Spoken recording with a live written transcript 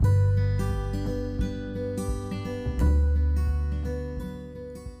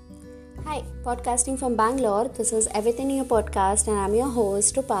Hi, podcasting from Bangalore. This is Everything in Your Podcast, and I'm your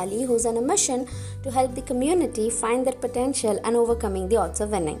host, Rupali, who's on a mission to help the community find their potential and overcoming the odds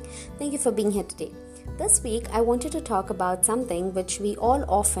of winning. Thank you for being here today. This week, I wanted to talk about something which we all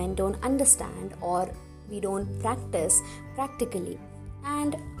often don't understand or we don't practice practically.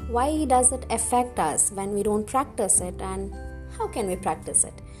 And why does it affect us when we don't practice it, and how can we practice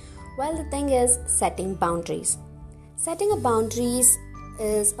it? Well, the thing is setting boundaries. Setting a boundaries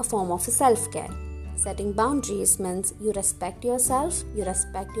is a form of self-care. Setting boundaries means you respect yourself, you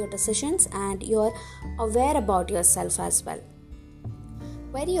respect your decisions, and you're aware about yourself as well.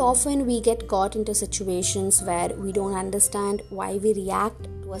 Very often we get caught into situations where we don't understand why we react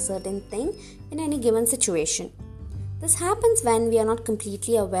to a certain thing in any given situation. This happens when we are not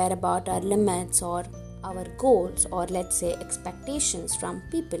completely aware about our limits or our goals, or let's say expectations from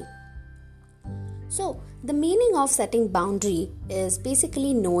people. So, the meaning of setting boundary is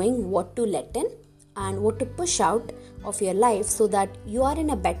basically knowing what to let in and what to push out of your life so that you are in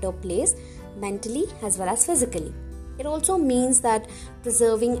a better place mentally as well as physically. It also means that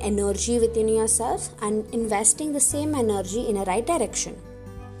preserving energy within yourself and investing the same energy in a right direction.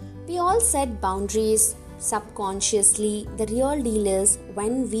 We all set boundaries subconsciously. The real deal is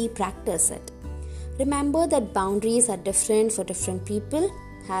when we practice it. Remember that boundaries are different for different people,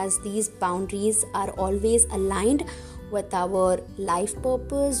 as these boundaries are always aligned with our life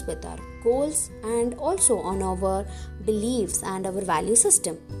purpose, with our goals, and also on our beliefs and our value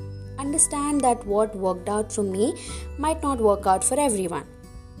system. Understand that what worked out for me might not work out for everyone.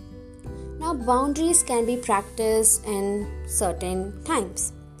 Now, boundaries can be practiced in certain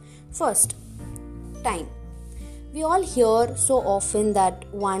times. First, time. We all hear so often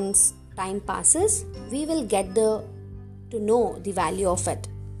that once time passes, we will get to know the value of it.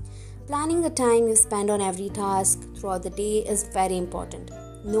 Planning the time you spend on every task throughout the day is very important.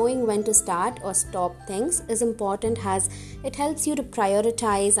 Knowing when to start or stop things is important, as it helps you to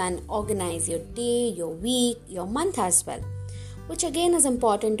prioritize and organize your day, your week, your month as well, which again is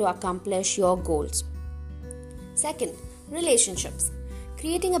important to accomplish your goals. Second, relationships.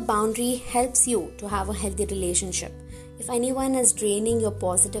 Creating a boundary helps you to have a healthy relationship. If anyone is draining your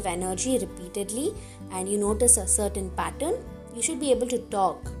positive energy repeatedly and you notice a certain pattern, you should be able to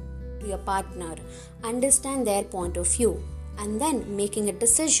talk to your partner, understand their point of view, and then making a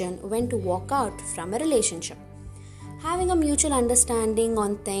decision when to walk out from a relationship. Having a mutual understanding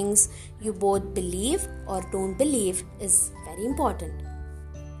on things you both believe or don't believe is very important.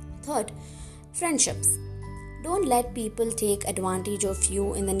 Third, friendships. Don't let people take advantage of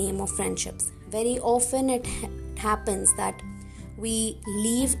you in the name of friendships. Very often it happens that we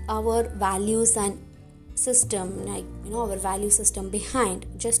leave our values and system, our value system behind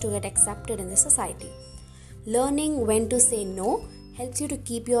just to get accepted in the society. Learning when to say no helps you to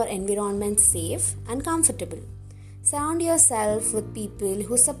keep your environment safe and comfortable. Surround yourself with people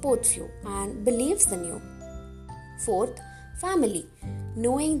who supports you and believes in you. Fourth, family.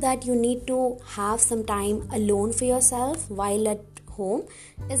 Knowing that you need to have some time alone for yourself while at home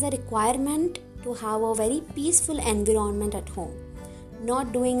is a requirement to have a very peaceful environment at home.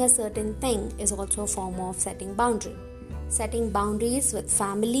 Not doing a certain thing is also a form of setting boundary. Setting boundaries with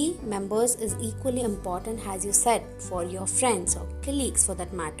family members is equally important, as you said, for your friends or colleagues for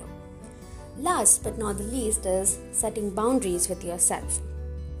that matter. Last but not the least is setting boundaries with yourself.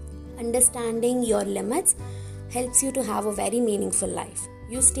 Understanding your limits helps you to have a very meaningful life.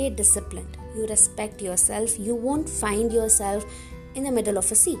 You stay disciplined, you respect yourself, you won't find yourself in the middle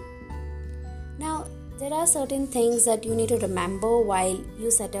of a sea. Now, there are certain things that you need to remember while you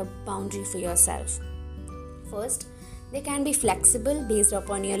set a boundary for yourself. First, they can be flexible based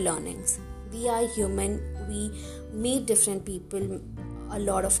upon your learnings. We are human, we meet different people a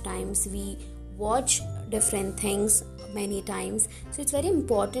lot of times, we watch different things many times. So it's very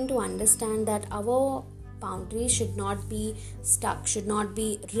important to understand that our boundaries should not be stuck, should not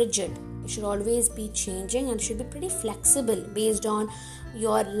be rigid. It should always be changing and should be pretty flexible based on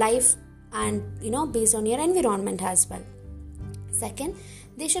your life and based on your environment as well. Second,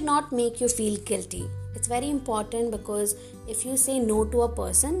 they should not make you feel guilty. It's very important, because if you say no to a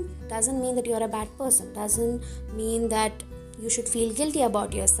person, doesn't mean that you're a bad person, doesn't mean that you should feel guilty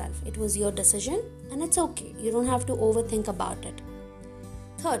about yourself. It was your decision and it's okay. You don't have to overthink about it.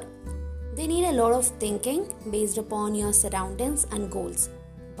 Third, they need a lot of thinking based upon your surroundings and goals.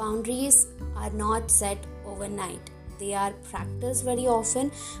 Boundaries are not set overnight. They are practiced very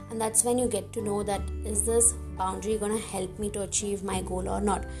often, and that's when you get to know that is this boundary going to help me to achieve my goal or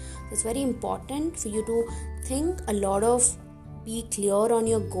not. It's very important for you to think a lot of, be clear on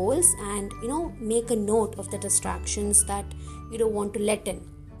your goals, and make a note of the distractions that you don't want to let in.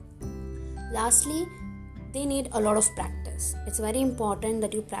 Lastly, they need a lot of practice. It's very important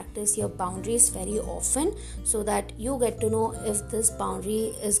that you practice your boundaries very often so that you get to know if this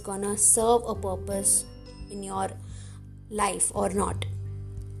boundary is gonna serve a purpose in your life or not.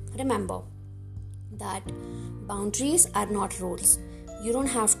 Remember that boundaries are not rules. You don't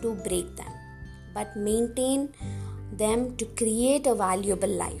have to break them, but maintain them to create a valuable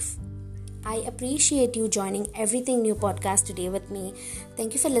life. I appreciate you joining Everything New podcast today with me.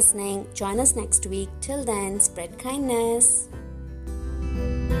 Thank you for listening. Join us next week. Till then, spread kindness.